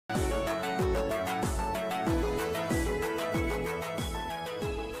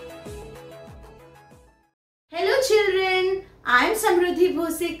Samruddhi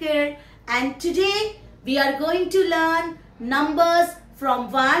Bhosekar, and today we are going to learn numbers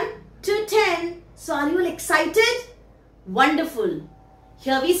from 1 to 10. So are you all excited? Wonderful.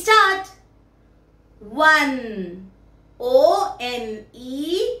 Here we start. 1.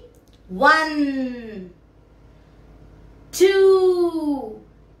 O-N-E 1. 2.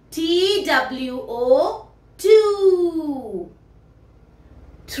 T-W-O 2.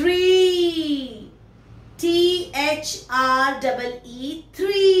 3. T-H-R-E-E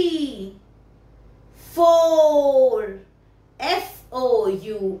 3. 4.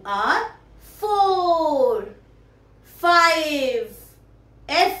 F-O-U-R 4. 5.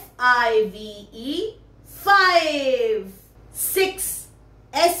 F-I-V-E 5. 6.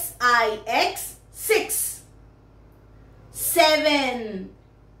 S-I-X 6. 7.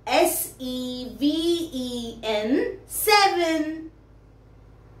 S-E-V-E-N 7.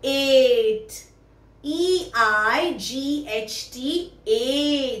 8. E-I-G-H-T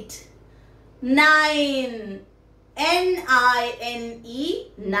 8. 9. N-I-N-E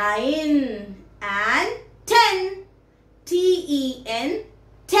 9. And 10. T-E-N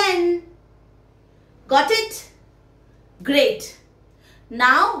 10. Got it? Great.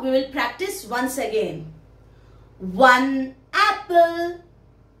 Now we will practice once again. 1 apple.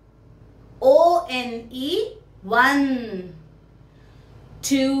 O-N-E 1.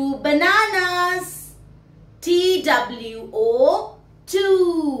 2 bananas. T-W-O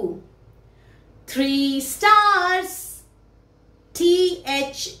 2. 3 stars. T-H-R-E-E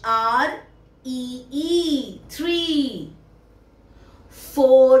 3.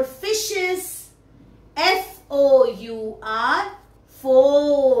 4 fishes. F-O-U-R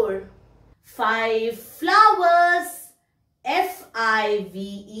 4. 5 flowers.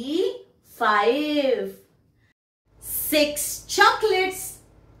 F-I-V-E 5. 6 chocolates.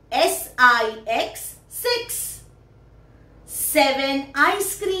 S-I-X 6. 7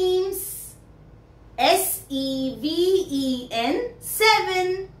 ice creams. S-E-V-E-N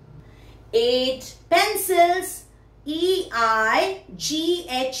 7. 8 pencils. E-I-G-H-T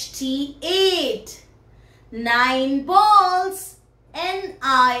 8. 9 balls.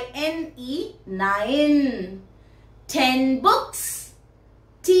 N-I-N-E 9. 10 books.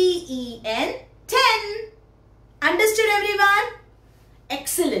 T-E-N 10. Understood, everyone?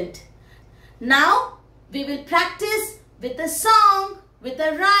 Excellent. Now we will practice with a song, with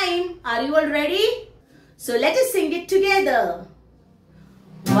a rhyme. Are you all ready? So let us sing it together.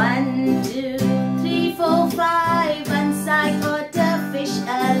 1, 2, 3, 4, 5. Once I caught a fish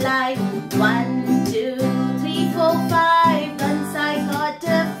alive. 1, 2, 3, 4, 5. Once I caught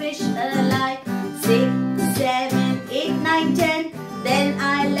a fish alive. 6, 7, 8, 9, 10. Then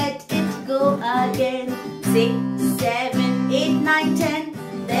I let it go again. 6, 7, 8, 9, 10.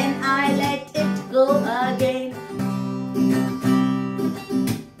 Then I let it go again.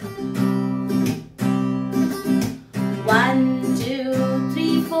 1, 2,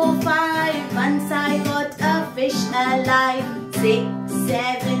 3, 4, 5. Once I caught a fish alive. 6,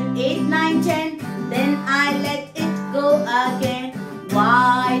 7, 8, 9, 10. Then I let it go again.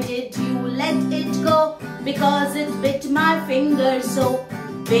 Why did you let it go? Because it bit my finger so.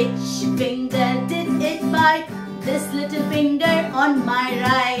 Which finger did it bite? This little finger on my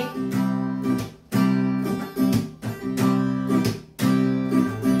right.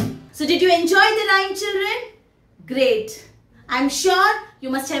 So did you enjoy the rhyme, children? Great. I'm sure you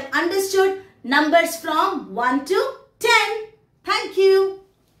must have understood numbers from 1 to 10. Thank you.